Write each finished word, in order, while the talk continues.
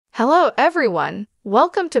Hello everyone,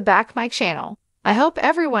 welcome to back my channel. I hope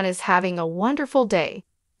everyone is having a wonderful day.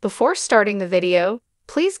 Before starting the video,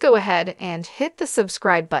 please go ahead and hit the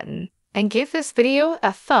subscribe button and give this video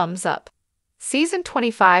a thumbs up. Season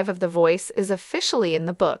 25 of The Voice is officially in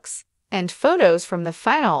the books, and photos from the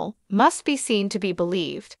final must be seen to be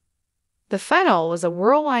believed. The final was a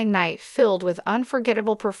whirlwind night filled with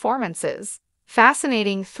unforgettable performances,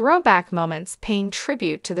 fascinating throwback moments paying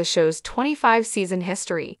tribute to the show's 25-season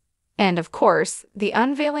history, and of course, the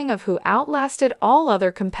unveiling of who outlasted all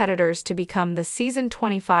other competitors to become the Season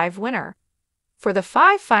 25 winner. For the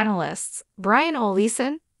 5 finalists, Brian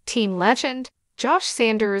Oleson, Team Legend, Josh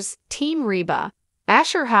Sanders, Team Reba,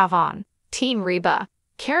 Asher HaVon, Team Reba,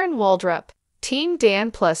 Karen Waldrop, Team Dan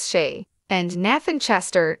plus Shay, and Nathan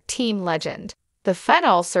Chester, Team Legend. The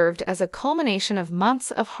final served as a culmination of months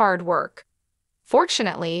of hard work.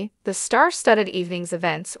 Fortunately, the star-studded evening's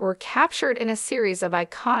events were captured in a series of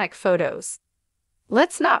iconic photos.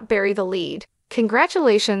 Let's not bury the lead.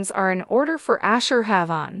 Congratulations are in order for Asher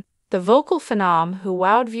HaVon, the vocal phenom who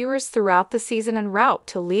wowed viewers throughout the season en route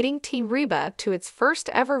to leading Team Reba to its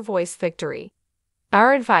first-ever voice victory.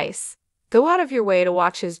 Our advice: go out of your way to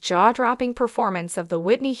watch his jaw-dropping performance of the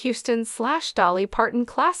Whitney Houston/Dolly Parton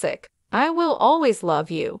classic, I Will Always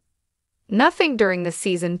Love You. Nothing during the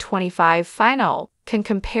Season 25 final can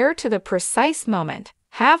compare to the precise moment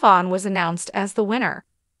HaVon was announced as the winner.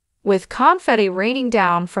 With confetti raining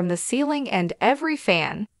down from the ceiling and every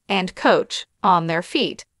fan and coach on their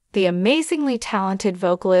feet, the amazingly talented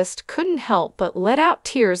vocalist couldn't help but let out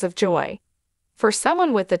tears of joy. For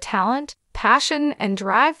someone with the talent, passion, and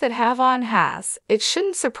drive that HaVon has, it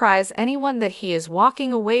shouldn't surprise anyone that he is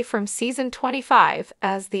walking away from Season 25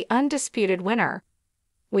 as the undisputed winner.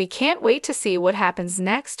 We can't wait to see what happens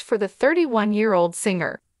next for the 31-year-old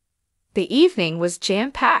singer. The evening was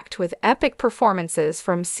jam-packed with epic performances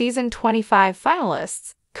from Season 25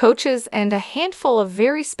 finalists, coaches, and a handful of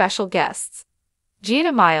very special guests.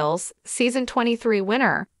 Gina Miles, Season 23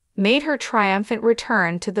 winner, made her triumphant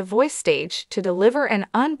return to the Voice stage to deliver an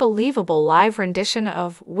unbelievable live rendition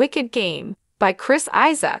of Wicked Game by Chris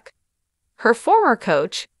Isaak. Her former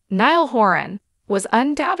coach, Niall Horan, was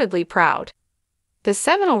undoubtedly proud. The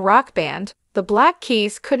seminal rock band, the Black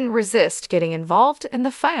Keys, couldn't resist getting involved in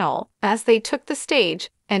the final as they took the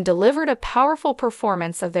stage and delivered a powerful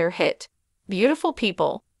performance of their hit, Beautiful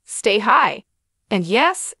People, Stay High. And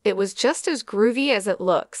yes, it was just as groovy as it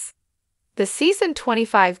looks. The Season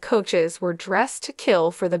 25 coaches were dressed to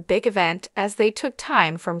kill for the big event as they took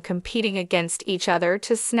time from competing against each other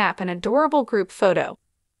to snap an adorable group photo.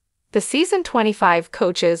 The Season 25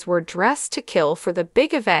 coaches were dressed to kill for the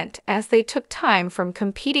big event as they took time from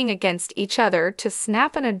competing against each other to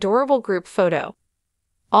snap an adorable group photo.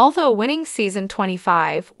 Although winning Season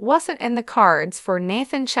 25 wasn't in the cards for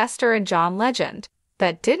Nathan Chester and John Legend,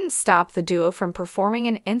 that didn't stop the duo from performing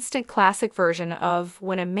an instant classic version of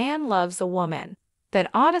When a Man Loves a Woman that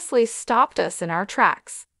honestly stopped us in our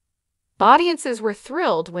tracks. Audiences were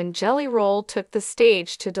thrilled when Jelly Roll took the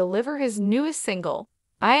stage to deliver his newest single,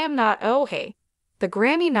 I Am Not Okay. The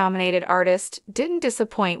Grammy-nominated artist didn't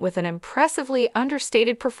disappoint with an impressively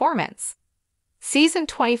understated performance. Season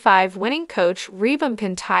 25 winning coach Reba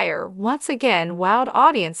McEntire once again wowed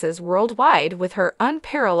audiences worldwide with her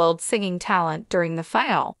unparalleled singing talent during the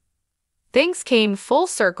final. Things came full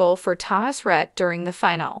circle for Thomas Rhett during the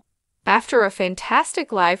final. After a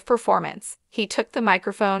fantastic live performance, he took the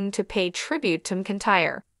microphone to pay tribute to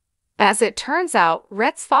McEntire. As it turns out,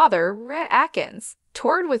 Rhett's father, Rhett Akins,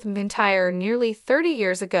 toured with McEntire nearly 30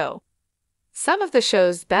 years ago. Some of the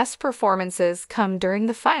show's best performances come during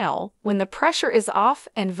the final, when the pressure is off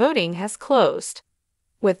and voting has closed.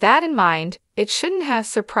 With that in mind, it shouldn't have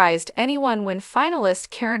surprised anyone when finalist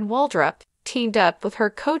Karen Waldrop teamed up with her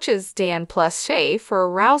coaches Dan plus Shay for a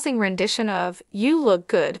rousing rendition of You Look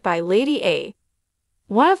Good by Lady A.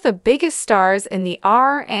 One of the biggest stars in the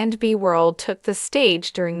R&B world took the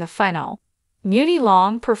stage during the final. Muti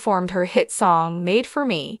Long performed her hit song Made for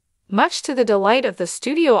Me, much to the delight of the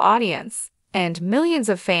studio audience and millions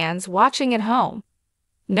of fans watching at home.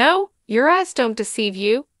 No, your eyes don't deceive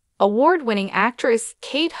you. Award-winning actress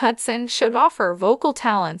Kate Hudson showed off her vocal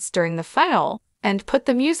talents during the final and put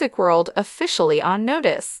the music world officially on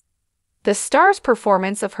notice. The star's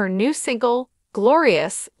performance of her new single,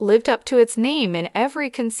 Glorious, lived up to its name in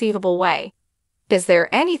every conceivable way. Is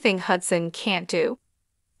there anything Hudson can't do?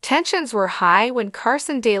 Tensions were high when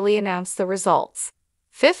Carson Daly announced the results.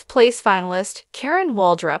 Fifth-place finalist Karen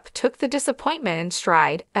Waldrop took the disappointment in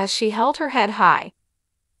stride as she held her head high.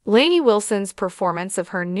 Lainey Wilson's performance of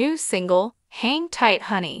her new single, Hang Tight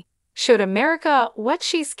Honey, showed America what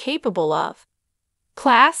she's capable of.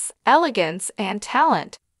 Class, elegance, and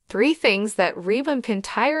talent. Three things that Reba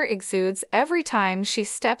McEntire exudes every time she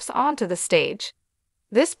steps onto the stage.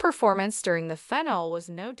 This performance during the finale was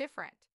no different.